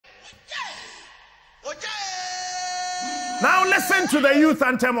Now listen to the youth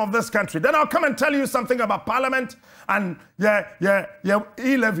anthem of this country. Then I'll come and tell you something about Parliament and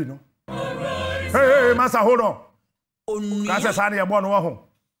E-levy, no? Hey, Master, hold on. Kasi sani ya bono waho.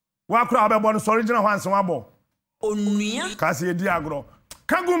 Wakura abe bono original hansi wabo. Onua. Kasi ye diagro.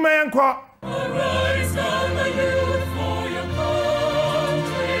 Kangu meyenko. Arise, gather youth for your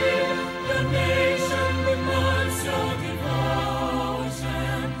country. The nation demands your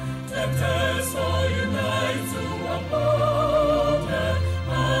devotion. Let us all unite to uphold her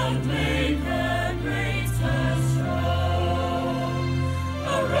and make her great and strong.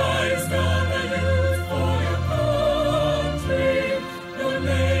 Arise, gather youth for your country. The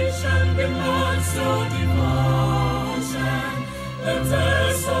nation demands your devotion. Let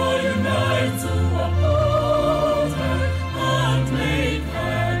us all unite to uphold her and make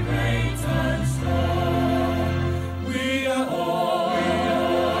her great and strong. We are all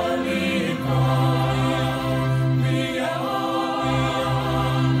equal. We are all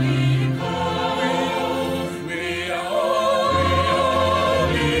equal. We are all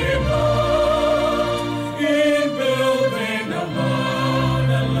equal. In building a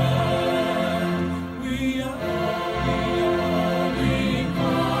motherland. We are all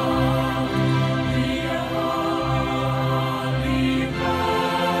equal. We are all equal.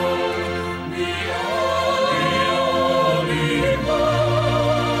 We are all equal.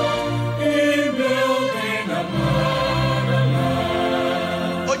 In building a motherland.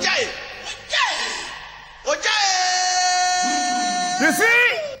 You see?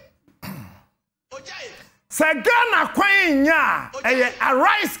 Say Ghana Queen ya,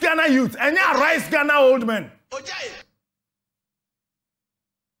 arise Ghana youth, and ya arise Ghana old men.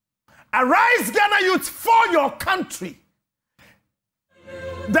 Arise Ghana youth for your country.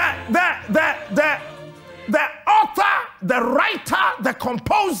 The author, the writer, the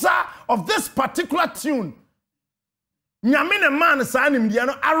composer of this particular tune, Nyamine man sanim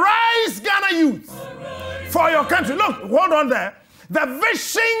diano, arise Ghana youth for your country. Look, hold on there. The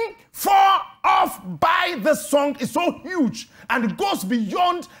vision by this song is so huge and it goes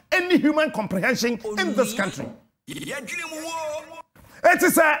beyond any human comprehension in this country. It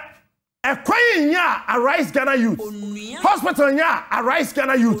is a queen ya, arise Ghana youth. Hospital ya, arise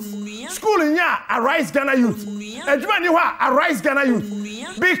Ghana youth. School ya, arise Ghana youth. Eduaniwa, arise Ghana youth.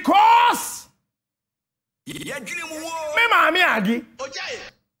 Because me mami agi.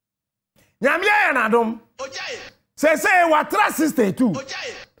 Nyamia ya nadom. Say watra 62.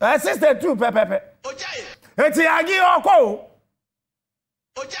 62 pepepe. Eti agi oko.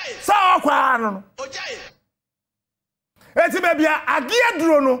 Sa okwa no. Eti bebia agi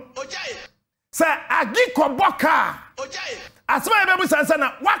aduro no. Say agi koboka. Asema bebu sansa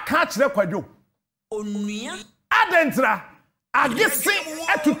na waka kire kwadwo. Onua. Adentra agi si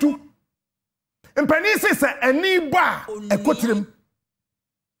etutu. Mpani se ani ba ekotirim.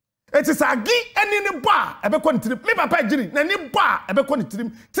 It is a gi any ni ba ebeko ntirim. Me papa giri na ni ba ebeko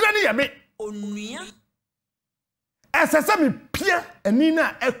ntirim. Tire ni ye me. Onua. Esese me pia ani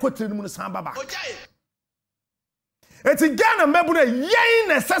na ekotirim no san baba. Eti Ghana mebu na yen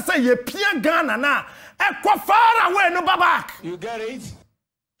na esese ye pia Ghana na ekwa far away no baba. You get it?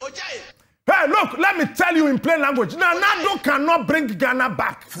 Hey, look, let me tell you in plain language. Nana Addo cannot bring Ghana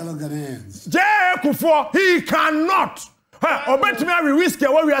back. Fellow Ghanaians. Jay Kufuor, he cannot. Obetumi ari whiskey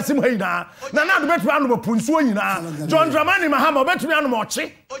what we asim he na. Nana Addo betumi anu punsuo nyina. John Dramani Mahama obetumi anu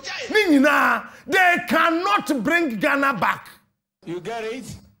mochi. Ni nyina, they cannot bring Ghana back. You get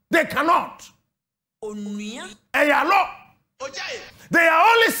it? They cannot. Onua. Eyalo. They are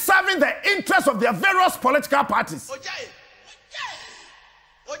only serving the interests of their various political parties.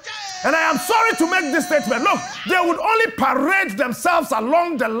 And I am sorry to make this statement. Look, they would only parade themselves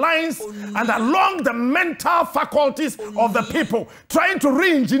along the lines and along the mental faculties of the people, trying to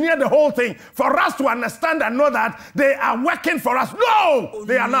re-engineer the whole thing for us to understand and know that they are working for us. No,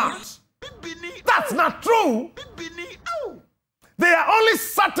 they are not. That's not true. They are only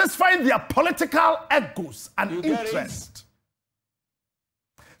satisfying their political egos and interest.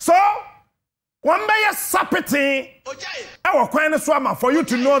 So, one day a sapiti, our queen swammer for you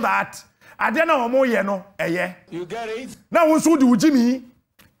to know that I don't know more yeno, You get it? Now, who's who do Jimmy?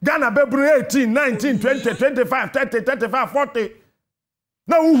 Ghana February 18, 19, 20, 25, 30, 35, 40.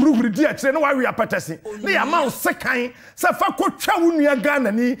 Now, who will dear say no why we are protesting? The amount second, Safako Chawunia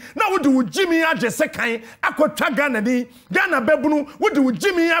Ghana ni. Now, what do Jimmy Aje second? Aqua Ghana ni. Ghana Bebunu, what do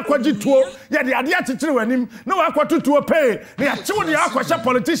Jimmy Aquajito? Ya the idea to him. No aqua to a pay. They are two the aqua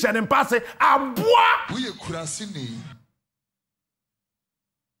politician and pass it. A bois. We are Kurasini.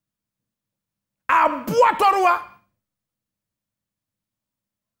 A bois torua.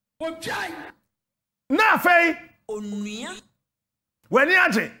 Na fei. Onua.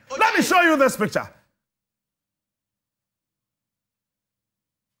 Let me show you this picture.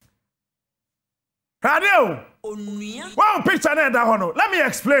 Radio. Onua. One picture na da hono. Let me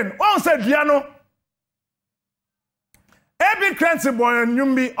explain. One say Diano. Ebi Crancy boy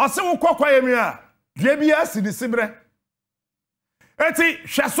nyumbi ose wo kokwa yemi a. Dia bia si di sibre. Eti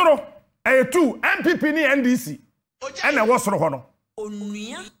hwesoro eyetu MPP ni NDC. Ena wo soro hono.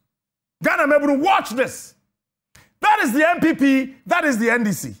 Onua. Ghana mebru, watch this. That is the MPP, that is the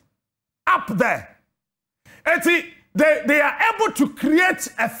NDC. Up there. Eti they are able to create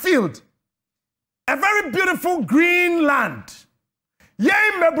a field. A very beautiful green land.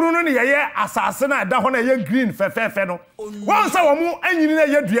 Yei mebru no ne ye asase na da ho na ye green fe no. Won say wo mu anyini na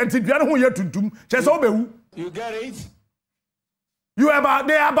ye dua nti dua no ho ye tuntum. Che se obewu. You get it? They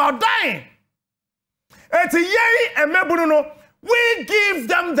are about dying. Eti yei emebru no, we give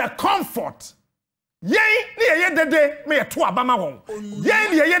them the comfort. Yei ni ye dede me ye to abama won. Yei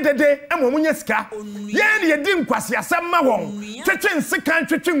ni ye dede emo munye sika. Yei ni ye di nkwase asem ma won. Twetwe nsekan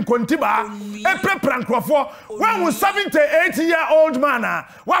twetwe nkontiba. Eprepra nkrofo. When we 78-year-old man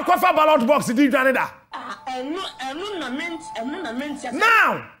wa kofa ballot box di dwane da.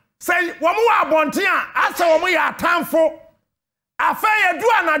 Now, say wo mu wa abonten a asa wo mu ya atamfo. Afa ye du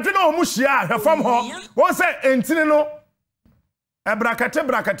anadwe na wo mu hia hwefam ho. Won say entini no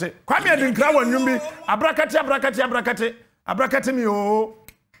Abrakate. Kwame adinkra wanyumbi. Abrakate mi o.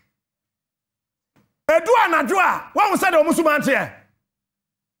 Edu anadwo a, wan say de omusumante e.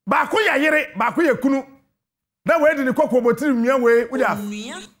 Ba ko ya yire, ba ko ya kunu. Na we di ni kokko botiri mmia we, uda.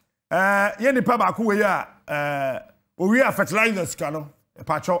 Ye nipa ba ko we a, owi a fertilizers ka no, e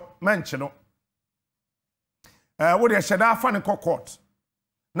pacho menche no. Wo de hyeda afa ne court.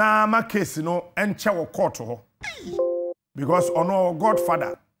 Na ma case no enche wo court ho. Because Onua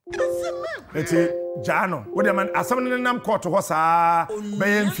godfather. Eti Jano. Wo de man asam ne nam court ho saa be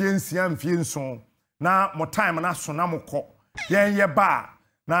ye mfie nson. Na mo time na so na mo kɔ. Ye ba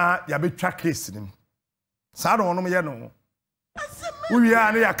na ya betwa case nim. Saa do onom ye no. Wo wi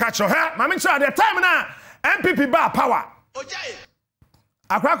a ne ya catch he. Ma me nkyɛ the time na MPP ba power. Ojaye.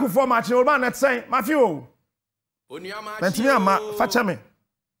 Akwako for match no ba na tsen. Ma fi o. Onua ma. Mentimi ama fa cha me.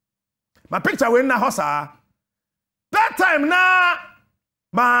 Ma picture we na ho saa. That time na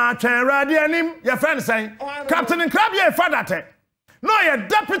ma twen radi anim your friend saying Captain Nkrabie Fadate. No, your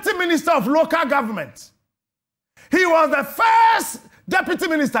deputy minister of local government. He was the first deputy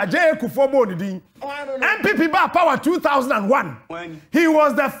minister J. Kufuor Odidin. MPP ba power 2001. He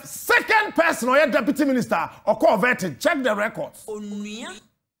was the second person or your deputy minister or converted. Check the records.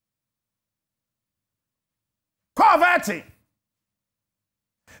 Converted.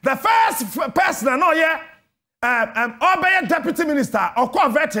 The first person no yeah obey deputy minister or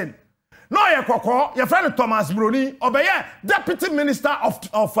converting. No, your koko, your friend Thomas Bruni, obey deputy minister of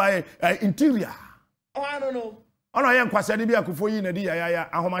interior. Oh, I don't know. Oh no, I am kwasedi bi akufo yi na di ya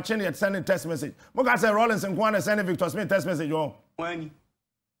ahomache na send text message. Mo ka say Rollins Nkwana send Victor Smith text message yo. When?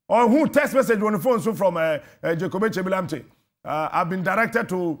 Or who text message on the phone so from Jacob Chebilamte. I've been directed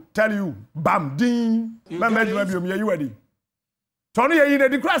to tell you bam ding. Remember you ready. Tony ye na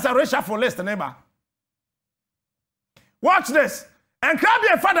di class a reshuffle list neighbor. Watch this. And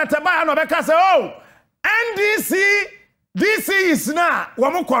Krabie father teba no beka say oh NDC DC is na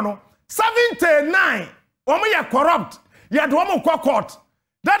womo kono 79 womo ye corrupt ye do womo court.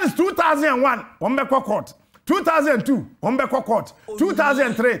 That is 2001 womo be court. 2002 womo be court.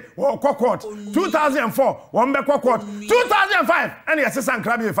 2003 womo court. 2004 womo be court. 2005 and ye sesan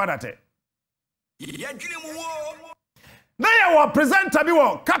Krabie father te. Na ye wo presenter bi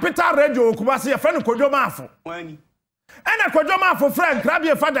wo Capital Radio Kumasi ye friend Kojo Mafo. When? And a Kojoma for friend,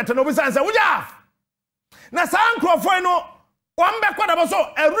 Krabie father to Nobi Sansa, we have. Na San Crofino, one back what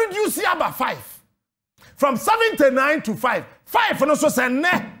so a reduce about 5. From 79 to 5. 5 for no so send ne.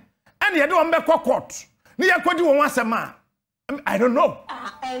 And you don't back court. Near Kodi once a man. I don't know.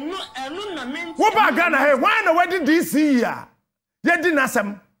 What about Ghana? Hey, why no wedding DC here? Ye didn't ask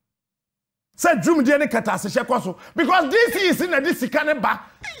him. Said Jum Jenny Katas, because DC is in a DC Canada.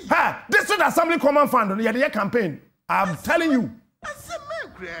 Ha, this is the Assembly Common Fund, your campaign. I'm telling you.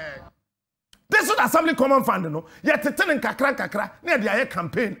 This is Assembly Common Fund, no. Yet telling kakra near the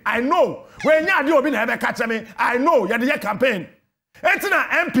campaign. I know. When you do be never catch me, I know you're the campaign. It's na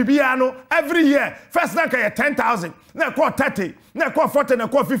MPB every year. First na 10,000, na 30, na 40, na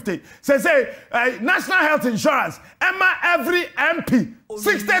 50. Say National Health Insurance. Emma every MP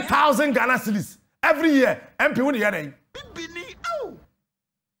 60,000 Ghana cedis every year. MP would hear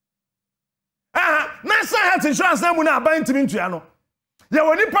National Health Insurance na muna buy into ano. You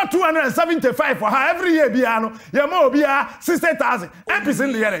will need 275 for her every year. Biano, you more be 60,000. MPs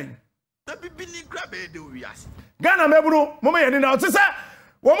in the hearing. Ghana Mebru, Mama Yadina, Tissa,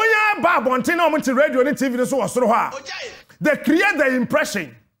 Woman Bab on Tina Radio and TV, so was so hard. They create the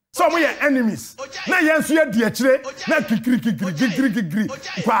impression. Some of your enemies. Na yensu ye diachire na kikiri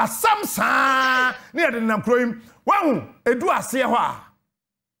kwa samsa na yade nam kroim wahu edu ase ho a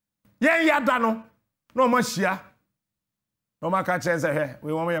yen yada no na ma hia no ma ka chense he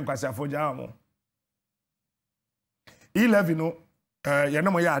we wo yen kwase afoja mo 11 no ye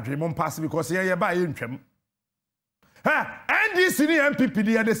no mo ya adwe mo pass because ye ba ye ntwam ha NDC ni MPP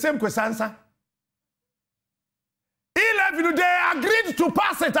they are the same quesansa 11 they agreed to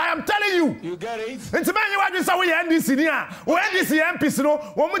pass it. I am telling you. You get it? It's man you want to say we NDC here. We NDC MPs no.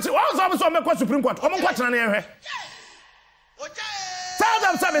 Also make Supreme Court. Omo court na here. Tell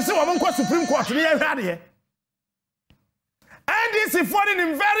them say omo court Supreme Court ni here. NDC funding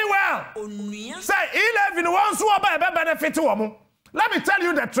him very well. Say 11 wants to benefit omo. Let me tell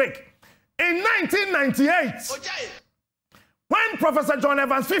you the trick. In 1998. When Professor John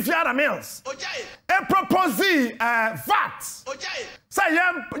Evans Fifiara Mills proposed VAT, say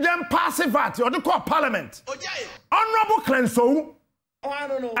yam passive VAT, or the court parliament. Honorable Clenso,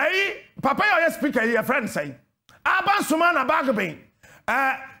 Papa, your speaker, your friend say, Aban Sumana Bagabin,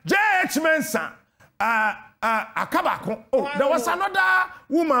 J.H. Mensa, Akabako. Oh, there was another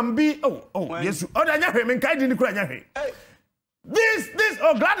woman be. Yes, oh, This,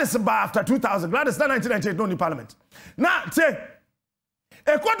 Gladys after 2000, Gladys 1998, no parliament. Now, say,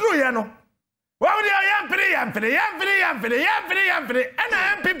 a quadru yano. Well, yam free, and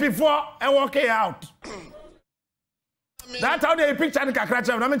I am before I walk out. That's how they picture the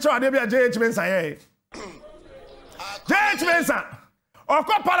Kakracha. I'm sure they be a J.H. Mensa. J.H. Mensa, or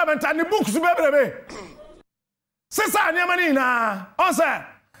court parliament and the books, baby. Sisa, Yamanina, also,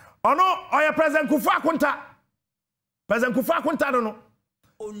 or no, or your President Kufa Kunta. President Kufa Kunta, no.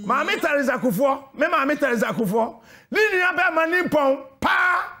 Mammy Teresa Kufo, Mammy Teresa Kufo, Linia Berman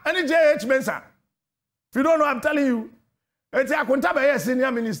Pa, and J.H. Mensa. If you don't know, I'm telling you, it's a Kunta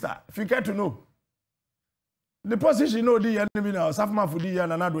senior minister, if you care to know. The position, you know, the enemy now, Safma Fudi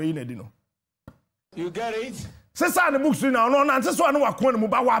and another in Edino. You get it? Sessa the books now, no, and this one was going to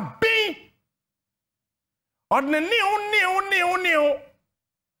move our B. On the new.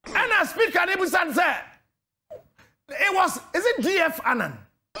 And I speak at Ibusan say, it was, is it DF Annan?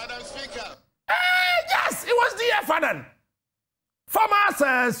 Madam Speaker. Yes, it was DF Annan.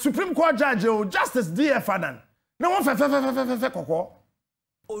 Former Supreme Court Judge, Justice DF Annan. No one for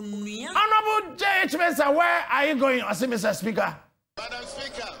Honorable J.H. Mensa, where are you going? I say, Mr. Speaker. Madam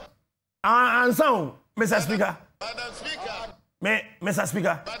Speaker. And so, Mr. Speaker. Madam Speaker. Mr.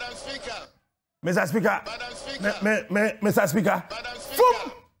 Speaker. Madam Speaker. Mr. Speaker. Madam Speaker. Mr. Speaker. Madam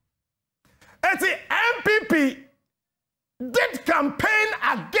Speaker. It's the MPP did campaign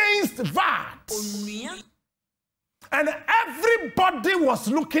against VAT. And everybody was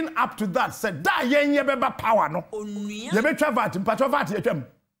looking up to that. Said, that yen beba power, no? You may try VAT, but VAT, you can.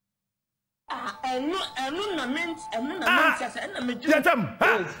 And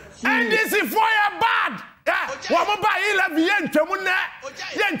this is for your bad. What buy 11 yen chamuna,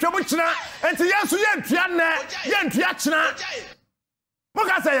 yen chamuchna, and to Yansu yen tiana, yen tiachna.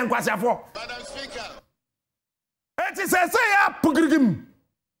 Mokasa yen kwasya for. Madam Speaker. It is a say pugrim.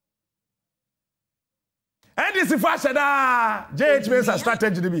 And this is fashion J.H. Mensa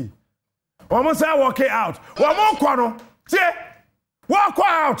strategy to be. Almost say walk out. One more corner. See, walk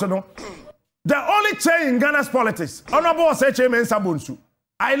out. No. The only change in Ghana's politics. Honorable J.H. Mensa Bonsu.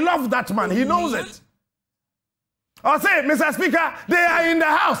 I love that man. He knows it. I'll say, Mr. Speaker, they are in the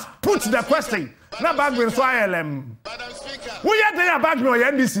house. Put the question. Now back with Madam Speaker. We are there back no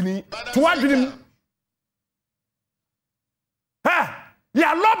NDC to what him. Ha!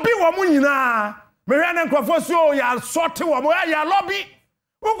 Ya lobby woman nyina. Me hwe na nkrofo so ya sorte woman ya lobby.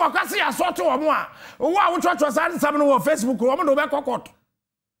 Wo kwakase ya sorte woman a. Wo a wo twotwo sa nsam no wo Facebook woman do be kokot.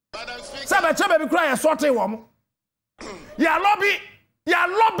 Madam Speaker. Sabe chebe bi kura ya sorte woman. Ya lobby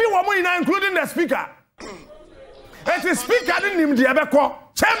woman nyina including the speaker. It is speaker nim de ebeko.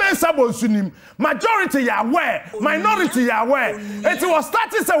 Chairman Sabonsu nim. Majority ya aware, minority ya aware. It was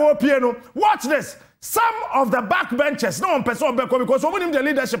starting say wo pie no. Watch this. Some of the backbenchers, no one person because we need the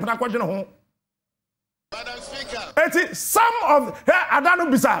leadership na kwajene ho. Madam Speaker. It is some of Adano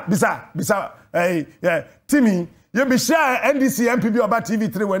bisa Timmy, you be share NDC MPB about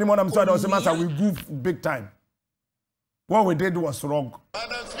TV3 when anyone so that was master we goofed big time. What we did was wrong.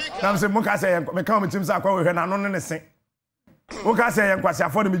 Madam Speaker. Now say muka say me come team say akwa we hwe na no ne sen. Muka say yen kwase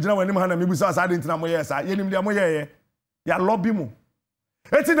afọ me gina wani mu ha na me busa asa de ntina mo ye sa. Yenim de mo ye ya lobby mu.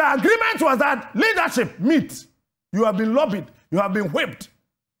 The agreement was that leadership meet. You have been lobbied. You have been whipped.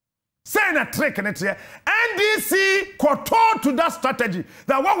 Saying a trick in it here. NDC kowtow to that strategy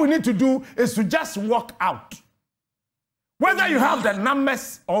that what we need to do is to just walk out. Whether you have the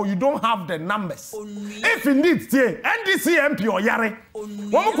numbers or you don't have the numbers. If indeed, NDC MP or Yare, when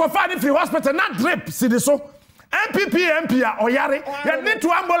we go find if you hospital, not drip, see this so. MPP MP or Yare, you need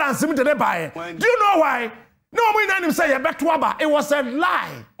to ambulance him to the buy. Do you know why? No, we don't even say a back to Abba. It was a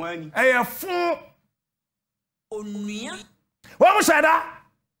lie. A fool. Onua. What was that?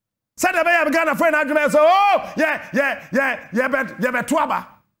 Said the baby began a friend argument. So, oh, yeah, bet to Abba.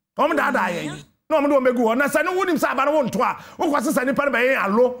 Dada. No, I'm doing go on. I said, no, wouldn't say about one tour. Who was this anybody by a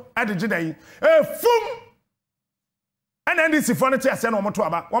low at the Jedi? A fool. And then this furniture I sent on to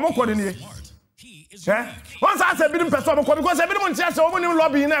Abba. One more calling here. Once I said, because everyone says, oh, when you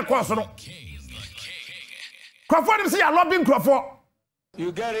lobby in a course. Crawford, see a lobbying Crawford.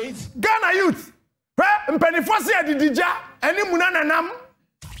 You get it? Ghana Youths. And Penny Fossey at the Dija, and Munana Nam.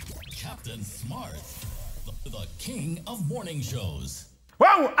 Captain Smart, the king of morning shows.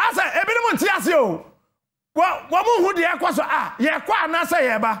 Well, I said, everyone tells you. Well, what would the Aquaso? Yeah, quite not say,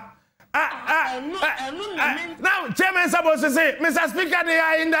 Eba. Now, Chairman supposed to say, Mr. Speaker, they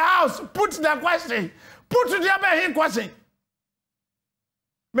are in the house. Put the question. Put to the other question.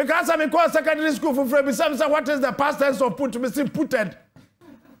 Because I'm in secondary school for Fred Bisam, what is the past tense of put? Mr. Putted.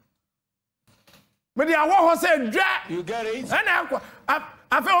 But the WOHO said, you get it? And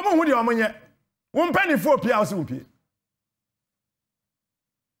I feel who the woman yet. 1 penny for PLC.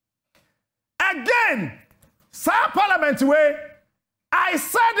 Again, Sir Parliament way, I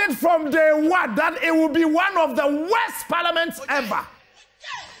said it from day one that it will be one of the worst parliaments ever.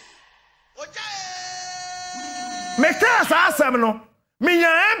 Me can't say no. Me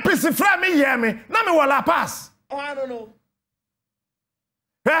MPC from me hear me. Na me wala pass. Oh, I don't know.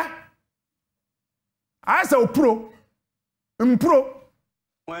 I say pro.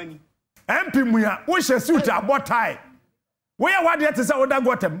 When? MP muya. We shall suit a bot tie. Where what yet to say oda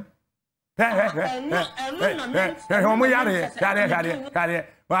got him? Akwa we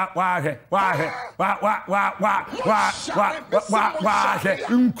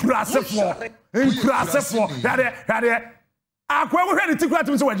the tikwa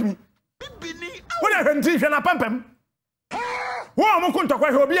to so wadimi. What are you thinking na pampam? Wo am kunto kwa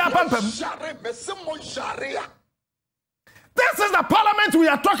obi pampam. This is the parliament we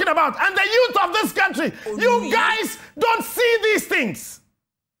are talking about and the youth of this country. You guys don't see these things.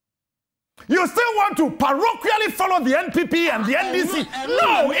 You still want to parochially follow the NPP and the NDC.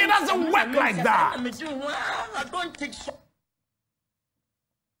 No, it doesn't work like that. I don't think so.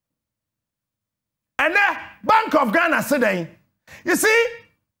 And the Bank of Ghana said, you see,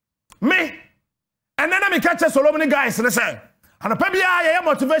 me, and then I catch so many guys and I say, and a baby, I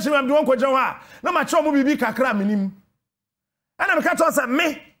motivation, I'm doing Kojawa. No, my chum will be kakra minim. And I'm catch us at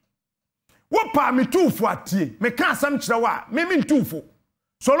me. What pa me two for tea? Me can't some chawa, me mean two for.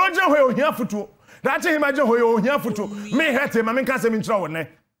 So long as here for two. That's imagine who you here for two. Me hurt him, I mean, can't say in trouble.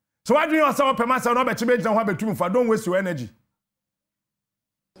 So why do you also per myself not bet you make them between for don't waste your energy?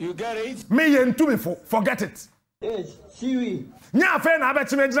 You get it? Me and to me for forget it. Yes, see. Nya fe na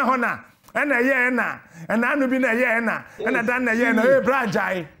bet you make them hona. And a year na, and I will be a year na, and I done a year na,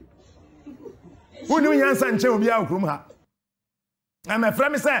 brajai. Who knew Yansa and Che will be out room her? And my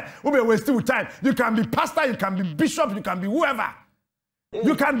friend said, we'll be wasting time. You can be pastor, you can be bishop, you can be whoever.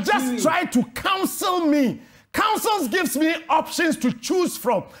 You can just try to counsel me. Counsels gives me options to choose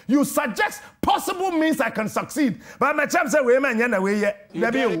from. You suggest possible means I can succeed. But my chap said, "Wait, man, you're not way yet.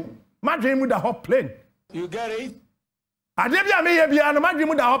 My dream with a hot plane." You get it? I did be a me here, my dream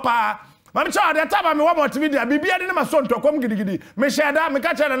with a hopper. I'm sure at the time I'm one more to be there. Be in my son to come giddy. Me share that, me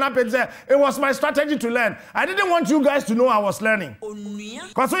catch an up there. It was my strategy to learn. I didn't want you guys to know I was learning.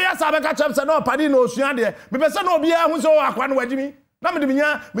 Because yes, I catch up, said, no, Paddy knows you there. Me person no be who's so aquan with me. Now me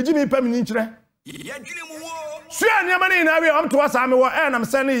Jimmy Pemintre. Sure, your money in area. I'm to us. I'm I'm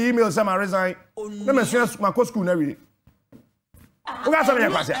sending emails. I'm resign. Let me share my school every. Who got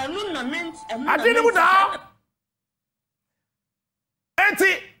something? I didn't put out.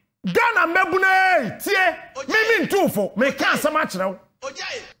 Enti Ghana mebune tie me ntufo me kan sama kyerɛw.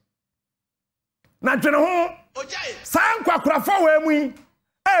 Na dwene ho. San kwakrafo we mu.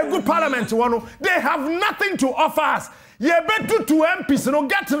 Good parliament one. They have nothing to offer us. Ye betu to MPs no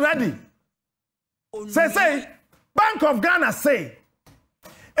get ready. Say Bank of Ghana say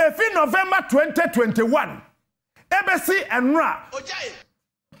if in November 2021 ABC and Ra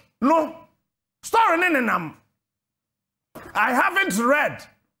no story nenam I haven't read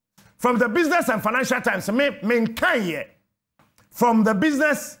from the Business and Financial Times me kanye from the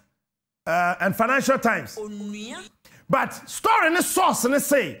Business and Financial Times. Onua. But story in the source and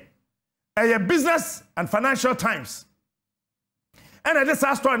say a Business and Financial Times. And I just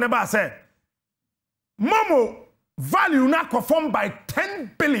story never said Momo value now confirmed by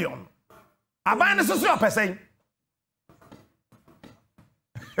 10 billion. I buy the social person.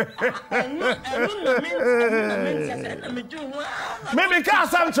 Maybe can't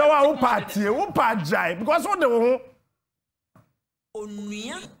some show party, jai because what the Onua.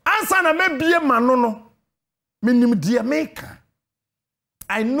 answer na maybe a manono. Minim dear maker.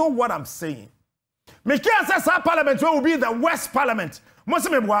 I know what I'm saying. Make says our parliament will be the West Parliament.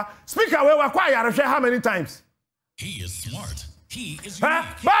 Mosimebwa, speaker we were quite how many times? He is smart. He is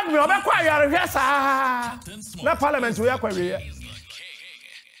Bag me over quite na parliament we are quite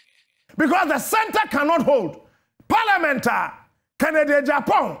because the center cannot hold. Parliament Canada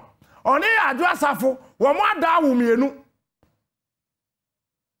Japan. Oni adwasafo wo mo ada awumienu.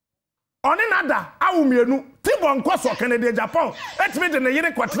 Oni nada awumienu. Tibon koso Canada Japan. Etimi de ne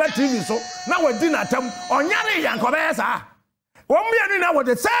yire kwatena TV so na wadi na tam onyare yankobe sa. Womienu na with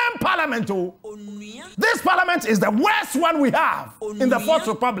the same parliament. Onua. This parliament is the worst one we have in the Fourth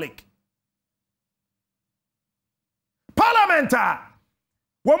Republic. Parliament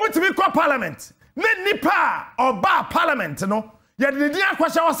womu to be called parliament. Ne nipa oba parliament no. Ye de dia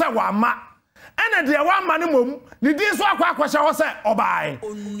kwasha wo se wa ma. Ene de wa ma ne mom. Ni din so akwa kwasha wo se obai.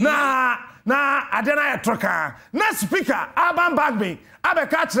 Na adena ya troka. Na speaker Aban Bagbe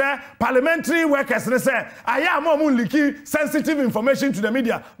abeka kire parliamentary workers ne say aya mo mu leak sensitive information to the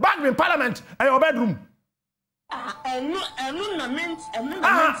media. Bagbe parliament your bedroom.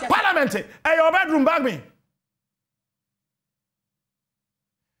 Parliament your bedroom Bagbe.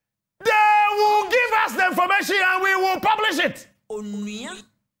 They will give us the information and we will publish it. Onua.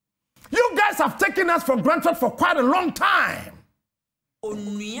 You guys have taken us for granted for quite a long time.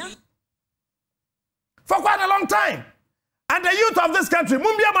 Onua. For quite a long time. And the youth of this country,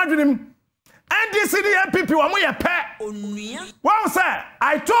 Mumbia Madrinim, NDCD MPP, Wamuya Pet. Onua. Well, sir,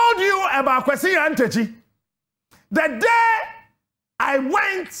 I told you about Kwesi Antechi. The day I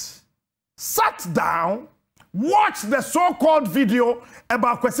went, sat down, watched the so-called video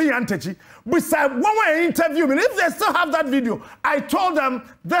about Kwesi Antechi, beside one way interview me, if they still have that video, I told them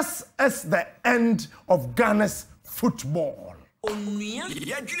this is the end of Ghana's football. Onua.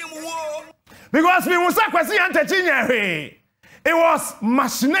 Because we will say Kwesi Antechi, it was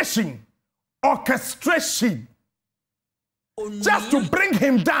machination, orchestration, just to bring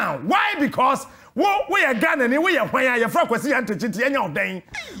him down. Why? Because we are Ghanaian, we are when you from Kwesi Antechi,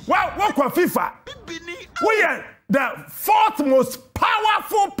 well, FIFA. We are the fourth most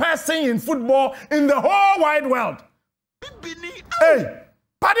powerful person in football in the whole wide world. Hey,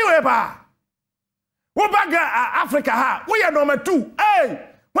 Paddy Weber. We back Africa ha. We are number 2. Hey,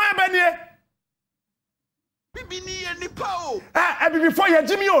 where Benny? Before you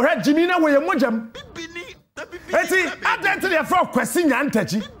Jimmy or head Jimmy na we mojam. Eti identity from Kwesi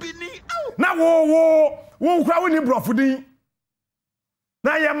Antechi. Na wo kra we ni brofudi.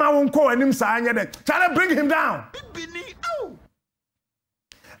 Na ye ma won ko anim sa anya de. Try to bring him down.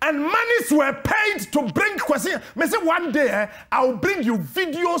 And monies were paid to bring Kwesi. Me say one day I will bring you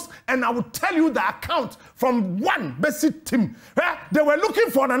videos and I will tell you the account from one basic team. They were looking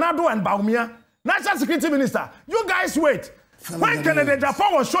for Nana Addo and Baumia, National Security Minister. You guys wait. When Canada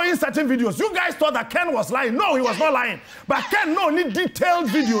Japan was showing certain videos, you guys thought that Ken was lying. No, he was not lying. But Ken need detailed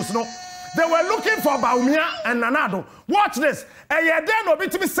videos, no. They were looking for Baumia and Nana Addo. Watch this. And you then will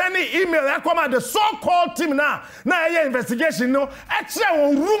be sending email. I come at the so-called team now. Now investigation. No, actually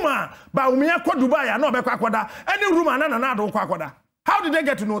on rumor Baumia ko Dubai. No, be kwakwada. Any rumor Nana Addo kwakwada. How did they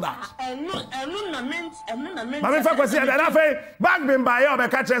get to know that? Mami fa kwesi and afa back bin by you be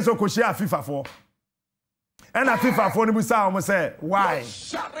ka chen so koshia FIFA 4. And a FIFA 4 ni busa almost say why?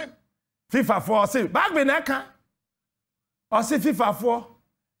 FIFA 4 say back bin eka. Or say FIFA 4.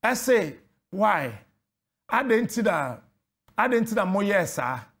 I say why? I didn't see that more yes,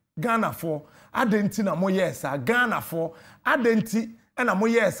 Ghana for. I didn't see that more yes, Ghana for. I didn't see and a more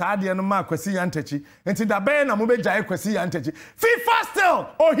yes, I didn't mark Kwesi Antechi. And see that Ben and Mube Jai Kwesi Antechi. FIFA still,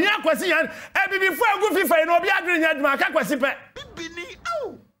 or here Kwesi and before I go FIFA, and Obi Adrian Yadma, Kwesi Pet.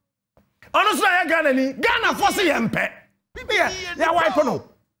 Honestly, I Ghana for CMP. Yeah, why no?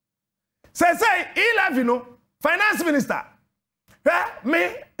 Say, 11, no, Finance Minister.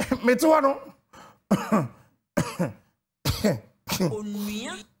 Me too, no.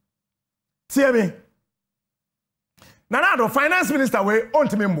 Onua. See me. Nana Addo, Finance Minister, we own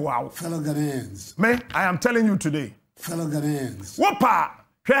to me wow. Fellow Ghanaians. Me, I am telling you today. Fellow Ghanaians. Whopa,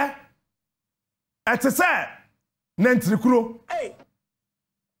 okay? It's a say, Nentrikuro. Hey.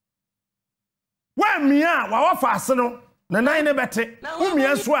 When Mia, wa fasino, na nine bete,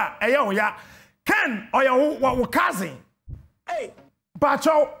 Umia swa, ya, Ken or your cousin. Hey.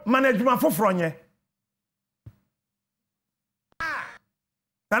 Pacho management for Fronye.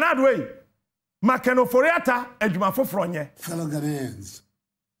 Nana Addo, Makeno Foriata, Eduma for Fronye. Fellow Ghanaians.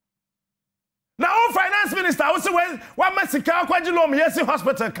 Now, finance minister, I was saying, one Mexico, Quadilom, yes,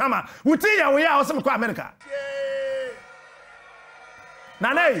 hospital, come on. We tell you, we are some America.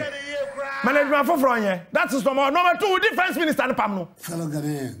 Nana, management for Fronye. That is number 2, defense minister, Pamno. Fellow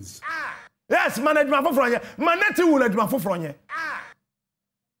Ghanaians. Yes, management for Fronye. Maneti will management for Fronye.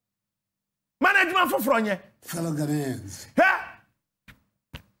 Management for Fronye. Fellow Ghanaians. Yeah.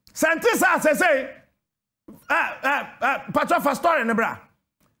 Santisa say, Patrofa story, Nebra.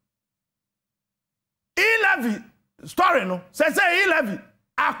 E-levy story, no. Say, E-levy.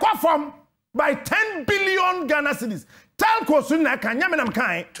 Aqua form by 10 billion Ghana cedis. Telco Sunna Kanyaminam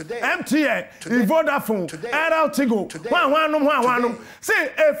Kai, MTA, Vodafone, Airtel Tigo, one. Say,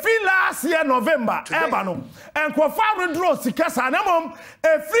 a free last year, November, Ebano, and Quafar draw Sikasa, Namum,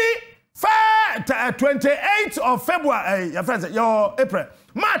 a free 28th of February, your April.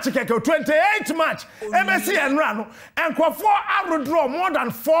 March, 28th March, MSC and Rano, and Quafar withdraw more than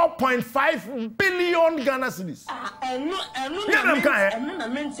 4.5 billion Ghana cedis.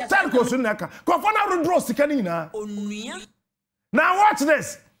 Telco Sunaka, Quafar withdraw Sikanina. Now watch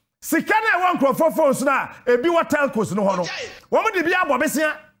this. Sikana one crop phones now, a biwa telcos no hono. Woman de bia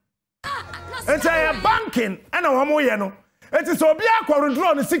bobesia. It's a banking and a homoyeno. It is obia kwa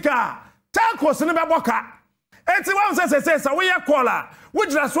withdraw the sika. Telcos in the boka. It's one says, we are caller.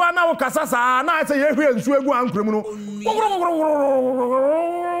 Which that's why now Casasa, now it's a year and Suego and criminal.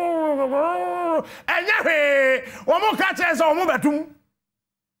 And yeah, one more catches or more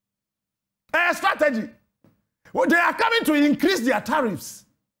a strategy. Well, they are coming to increase their tariffs.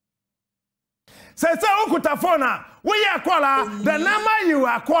 Say, Okutafona, we are caller. The number you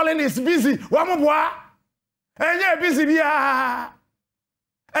are calling is busy. Wamubwa, and you're busy.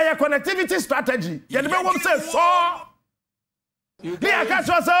 A connectivity strategy. You never say so. Yeah, catch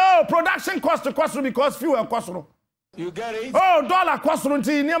us. Oh, production cost to cost because fuel cost. You get it? Oh, dollar cost.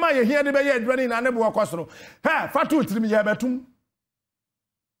 Near you hear the bay running and never cost. Hey, Fatu 3 million.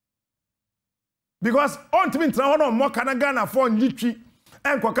 Because on to me, no more Canagana phone Yichi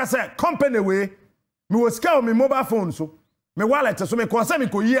and Kokasa company way. Me was scout me mobile phone so me wallet so me concern me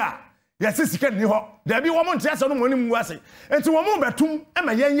ko ya. Yes, is can ni ho. There be one month yes no money mu ase. Enti wo mo betum e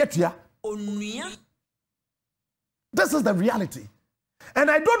ma yen yetia. Onua. This is the reality.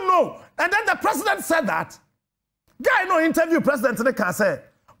 And I don't know. And then the president said that. Guy no interview president they can say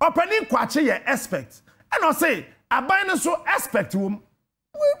opening kwache ye expect. And I say aban so expect wom.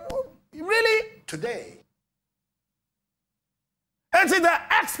 Really? Today. And see,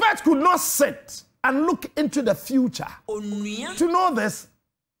 the experts could not sit and look into the future. Onua. To know this.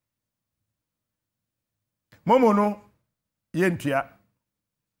 Momo no, yentia.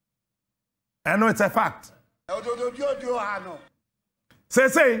 I know it's a fact.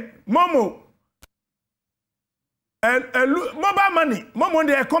 Say, Momo. Mobile money. Momo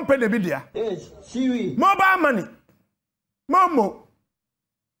they company bidia. Yes, Siri. Mobile money. Momo.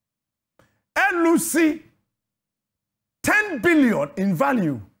 And Lucy 10 billion in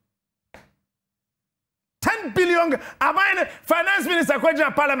value. 10 billion. Am finance minister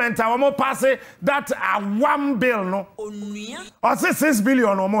question parliament I want pass that 1 bill no. Onua. Or say 6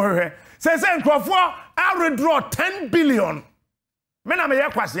 billion or more. Say Nkrofo I withdraw 10 billion. Me na me ye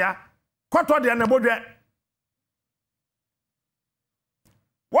kwasia. Kwato de na bodwe.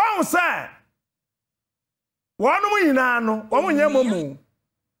 One say. One mu yina no, one mu nyemomu.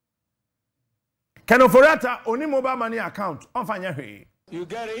 Kenoforata oni mobile money account on fanya hwe. You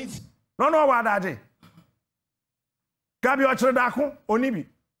get it? No wa dade. Gabi ochredako oni bi.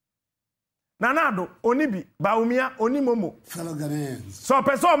 Nana Addo oni bi, Baumia oni momo. Fellow Ghanaians. So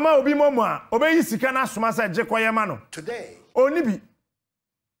person ma obi momo a, obeyi sika na soma se je koye ma no. Today. Oni bi.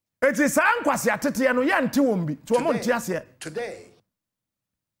 Eti sa nkwase atete no ye nte wom bi. To mo nte ase. Today.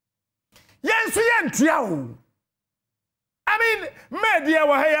 Yen so ye ntua o. I mean, media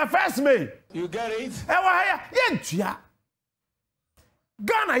wa here first May. You get it? Yentua.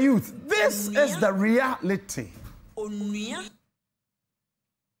 Ghana youth, this is the reality. Onua.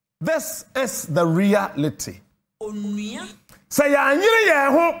 This is the reality. Onua. Say ya nyire ye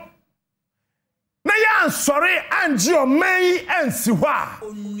ho. Na ya sorry anji o mai ansi ho a.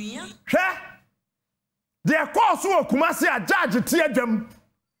 Onua. Hwe. De course wo Kumasi a judge tie dwam.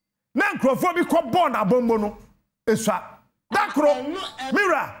 Na nkrofo bi ko born abombo no. Eswa. Dakro,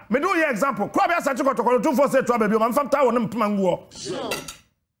 Mira, me do your example. Crabby as I took to 247 baby, I'm from Tower and Mango.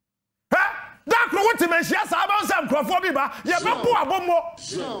 Dakro, what to mention? Yes, I want some Crawfordiba, Yabapu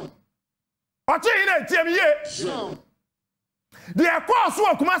Abomo. Or TM, the across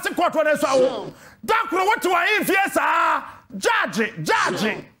work, Master Quarter, Dakro, what to I in Fiesa,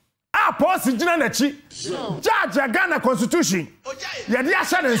 Judge. Ah, post Jinachi, Judge Ghana Constitution. Yadia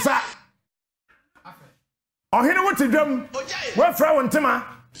Shannon, oh, he know what to do. Where Frau and Tima?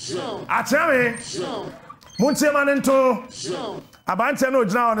 I tell me, Muntiaman into Abantano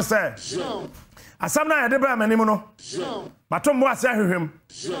now on the side. As some night, I did Manimono. Matum was him.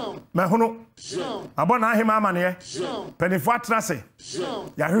 Mahono. Abona him, Amania. Penny Fatrase.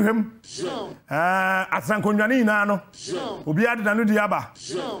 Yahu him. At Sanconjani Nano. Ubi added a new diaba.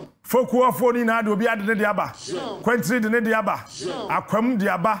 Foku for Nina will be added the diaba. Quentry the diaba. Aquam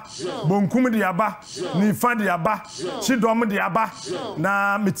diaba. Bonkum diaba. Nifan diaba. Chidom diaba.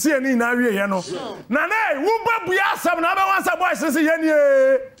 Na Mitiani Nariano. Nane, Wumba Biasa, number one boys, Yenny.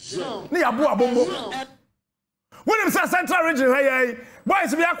 Niabu Bombo. When it's a central region, hey,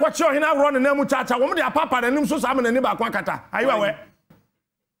 boys, we are quite sure he now run in Nemu Chacha. Woman, they are papa and Nimso Salmon and Niba Quakata. Are you aware?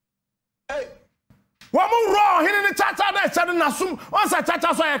 One more raw, he didn't chacha that said Nasum. Once I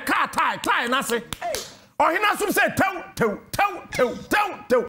chacha so a car tie, Nasi. Or he Nasum said, tell.